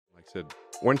said,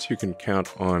 once you can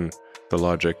count on the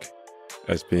logic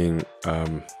as being,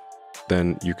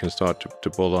 then you can start to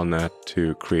build on that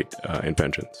to create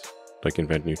inventions, like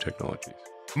invent new technologies.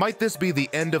 Might this be the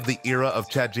end of the era of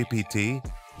ChatGPT?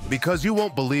 Because you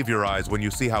won't believe your eyes when you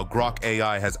see how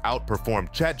Grok.AI has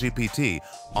outperformed ChatGPT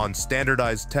on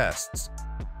standardized tests.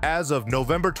 As of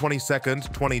November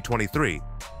 22nd, 2023,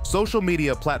 social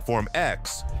media platform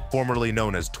X, formerly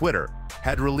known as Twitter,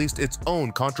 had released its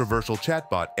own controversial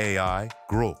chatbot AI,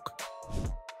 Grok.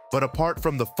 But apart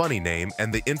from the funny name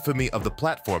and the infamy of the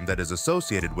platform that is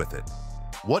associated with it,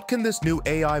 what can this new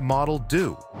AI model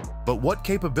do? But what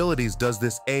capabilities does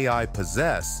this AI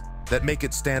possess that make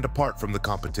it stand apart from the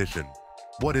competition?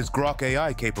 What is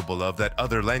Grok.AI capable of that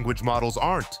other language models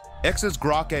aren't? X's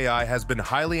Grok.AI has been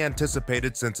highly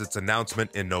anticipated since its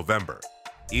announcement in November.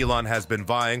 Elon has been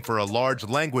vying for a large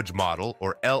language model,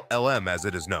 or LLM as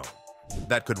it is known,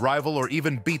 that could rival or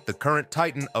even beat the current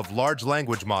titan of large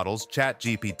language models,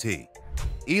 ChatGPT.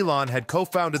 Elon had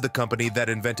co-founded the company that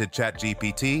invented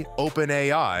ChatGPT,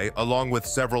 OpenAI, along with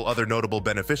several other notable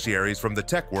beneficiaries from the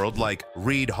tech world like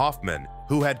Reid Hoffman,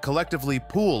 who had collectively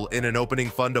pooled in an opening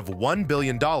fund of $1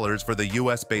 billion for the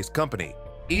US-based company.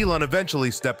 Elon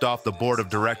eventually stepped off the board of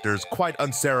directors quite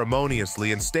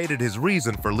unceremoniously and stated his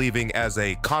reason for leaving as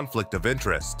a conflict of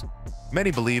interest.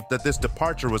 Many believe that this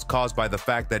departure was caused by the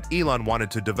fact that Elon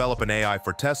wanted to develop an AI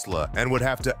for Tesla and would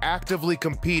have to actively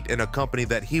compete in a company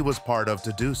that he was part of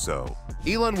to do so.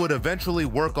 Elon would eventually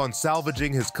work on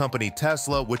salvaging his company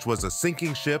Tesla, which was a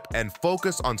sinking ship, and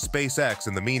focus on SpaceX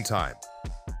in the meantime,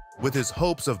 with his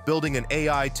hopes of building an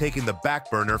AI taking the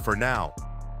back burner for now.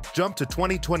 Jump to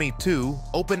 2022,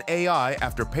 OpenAI,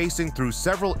 after pacing through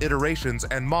several iterations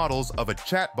and models of a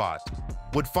chatbot,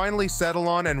 would finally settle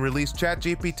on and release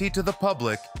ChatGPT to the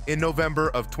public in November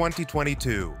of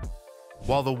 2022.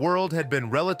 While the world had been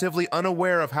relatively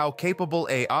unaware of how capable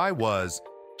AI was,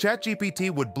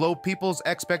 ChatGPT would blow people's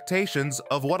expectations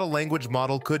of what a language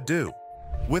model could do.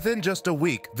 Within just a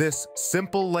week, this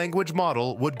simple language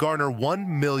model would garner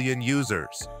 1 million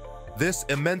users. This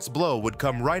immense blow would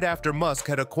come right after Musk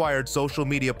had acquired social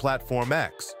media platform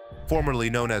X, formerly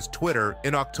known as Twitter,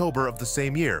 in October of the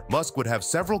same year. Musk would have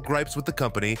several gripes with the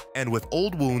company, and with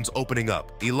old wounds opening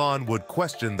up, Elon would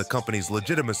question the company's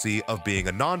legitimacy of being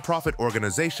a non-profit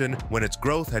organization when its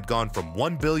growth had gone from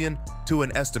 1 billion to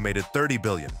an estimated 30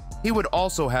 billion. He would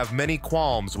also have many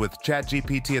qualms with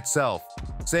ChatGPT itself,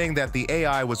 saying that the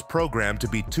AI was programmed to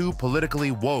be too politically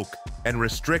woke and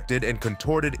restricted and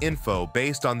contorted info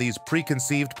based on these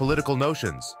preconceived political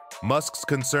notions. Musk's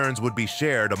concerns would be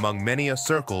shared among many a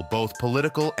circle, both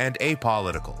political and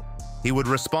apolitical. He would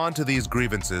respond to these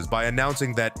grievances by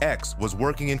announcing that X was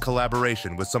working in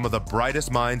collaboration with some of the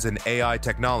brightest minds in AI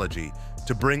technology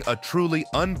to bring a truly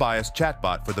unbiased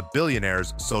chatbot for the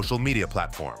billionaire's social media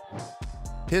platform.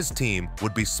 His team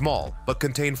would be small, but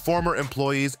contain former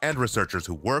employees and researchers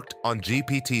who worked on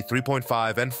GPT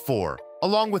 3.5 and 4,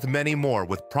 along with many more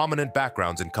with prominent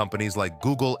backgrounds in companies like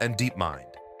Google and DeepMind.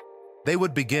 They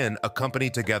would begin a company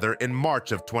together in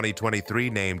March of 2023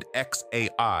 named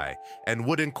X.AI and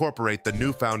would incorporate the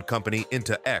newfound company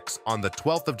into X on the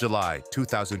 12th of July,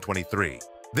 2023.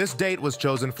 This date was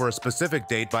chosen for a specific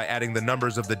date by adding the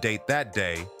numbers of the date that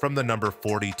day from the number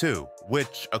 42,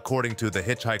 which, according to The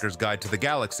Hitchhiker's Guide to the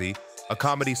Galaxy, a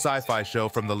comedy sci-fi show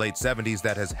from the late 70s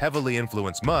that has heavily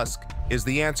influenced Musk, is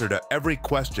the answer to every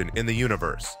question in the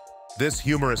universe. This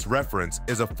humorous reference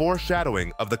is a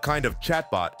foreshadowing of the kind of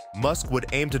chatbot Musk would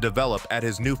aim to develop at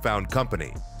his newfound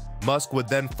company. Musk would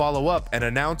then follow up and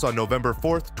announce on November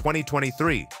 4th,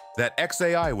 2023, that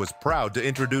X.AI was proud to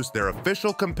introduce their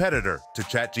official competitor to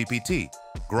ChatGPT,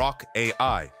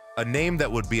 Grok.AI, a name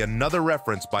that would be another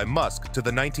reference by Musk to the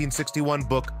 1961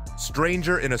 book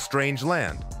Stranger in a Strange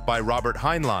Land by Robert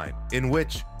Heinlein, in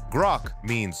which Grok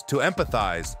means to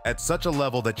empathize at such a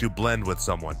level that you blend with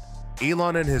someone.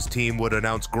 Elon and his team would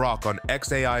announce Grok on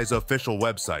X.AI's official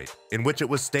website, in which it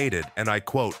was stated, and I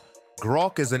quote,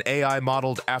 "Grok is an AI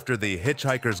modeled after the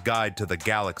Hitchhiker's Guide to the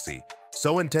Galaxy,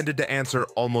 so intended to answer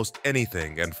almost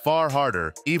anything and far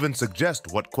harder, even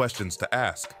suggest what questions to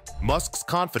ask." Musk's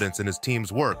confidence in his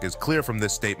team's work is clear from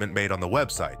this statement made on the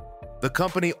website. The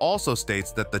company also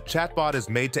states that the chatbot is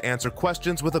made to answer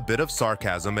questions with a bit of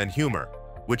sarcasm and humor,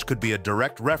 which could be a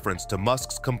direct reference to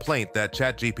Musk's complaint that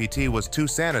ChatGPT was too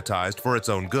sanitized for its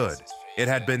own good. It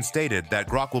had been stated that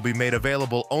Grok will be made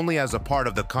available only as a part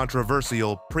of the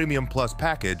controversial Premium Plus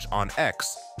package on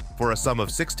X for a sum of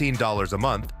 $16 a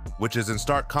month, which is in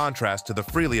stark contrast to the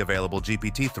freely available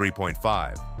GPT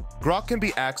 3.5. Grok can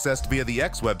be accessed via the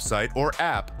X website or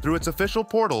app through its official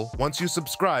portal once you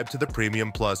subscribe to the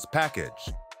Premium Plus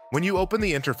package. When you open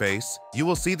the interface, you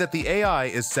will see that the AI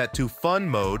is set to Fun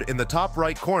mode in the top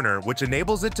right corner, which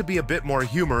enables it to be a bit more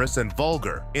humorous and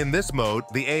vulgar. In this mode,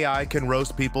 the AI can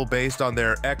roast people based on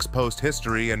their ex-post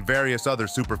history and various other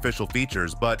superficial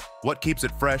features, but what keeps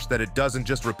it fresh that it doesn't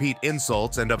just repeat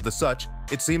insults and of the such,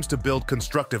 it seems to build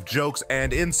constructive jokes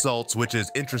and insults, which is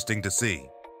interesting to see.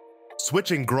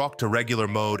 Switching Grok to regular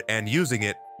mode and using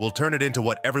it will turn it into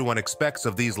what everyone expects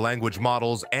of these language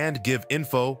models and give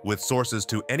info with sources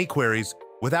to any queries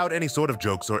without any sort of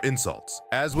jokes or insults.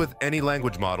 As with any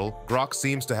language model, Grok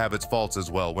seems to have its faults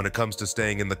as well when it comes to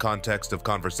staying in the context of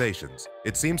conversations.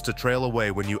 It seems to trail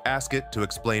away when you ask it to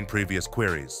explain previous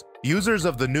queries. Users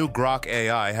of the new Grok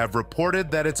AI have reported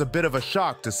that it's a bit of a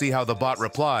shock to see how the bot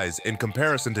replies in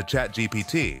comparison to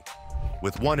ChatGPT,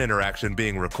 with one interaction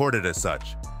being recorded as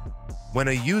such. When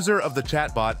a user of the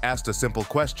chatbot asked a simple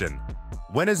question,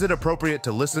 "When is it appropriate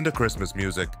to listen to Christmas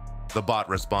music?" the bot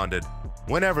responded,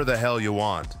 "Whenever the hell you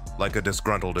want," like a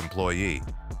disgruntled employee.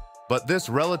 But this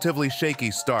relatively shaky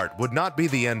start would not be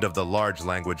the end of the large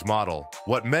language model.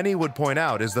 What many would point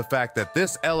out is the fact that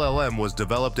this LLM was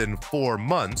developed in 4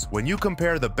 months when you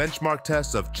compare the benchmark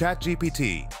tests of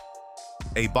ChatGPT,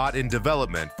 a bot in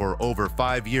development for over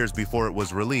 5 years before it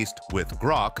was released, with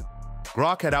Grok.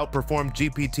 Grok had outperformed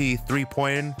GPT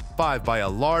 3.5 by a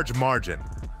large margin.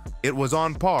 It was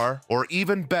on par or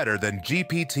even better than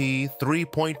GPT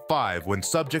 3.5 when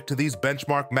subject to these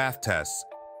benchmark math tests,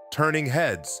 turning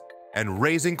heads and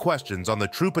raising questions on the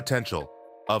true potential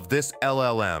of this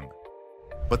LLM.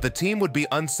 But the team would be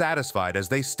unsatisfied, as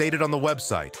they stated on the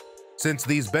website. Since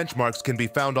these benchmarks can be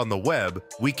found on the web,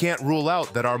 we can't rule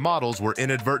out that our models were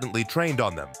inadvertently trained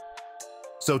on them.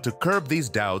 So to curb these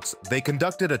doubts, they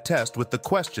conducted a test with the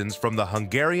questions from the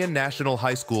Hungarian National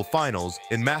High School Finals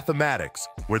in mathematics,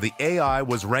 where the AI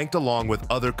was ranked along with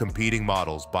other competing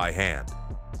models by hand.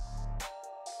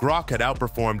 Grok had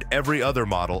outperformed every other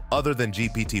model other than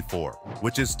GPT-4,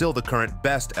 which is still the current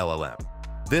best LLM.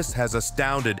 This has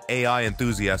astounded AI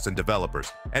enthusiasts and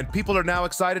developers, and people are now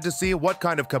excited to see what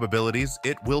kind of capabilities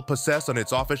it will possess on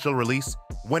its official release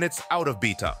when it's out of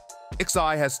beta.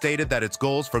 X.AI has stated that its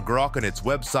goals for Grok on its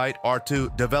website are to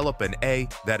develop an AI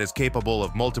that is capable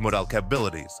of multimodal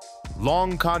capabilities,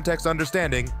 long context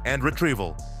understanding and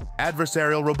retrieval,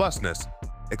 adversarial robustness,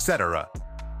 etc.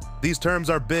 These terms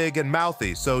are big and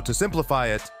mouthy, so to simplify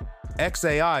it,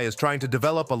 X.AI is trying to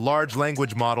develop a large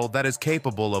language model that is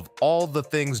capable of all the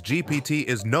things GPT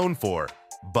is known for,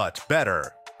 but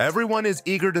better. Everyone is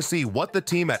eager to see what the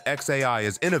team at X.AI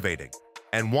is innovating,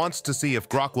 and wants to see if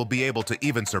Grok will be able to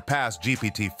even surpass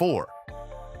GPT-4.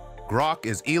 Grok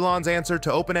is Elon's answer to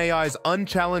OpenAI's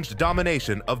unchallenged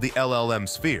domination of the LLM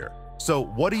sphere. So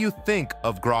what do you think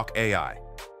of Grok AI?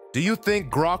 Do you think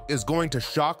Grok is going to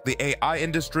shock the AI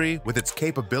industry with its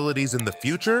capabilities in the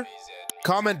future?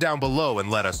 Comment down below and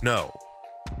let us know.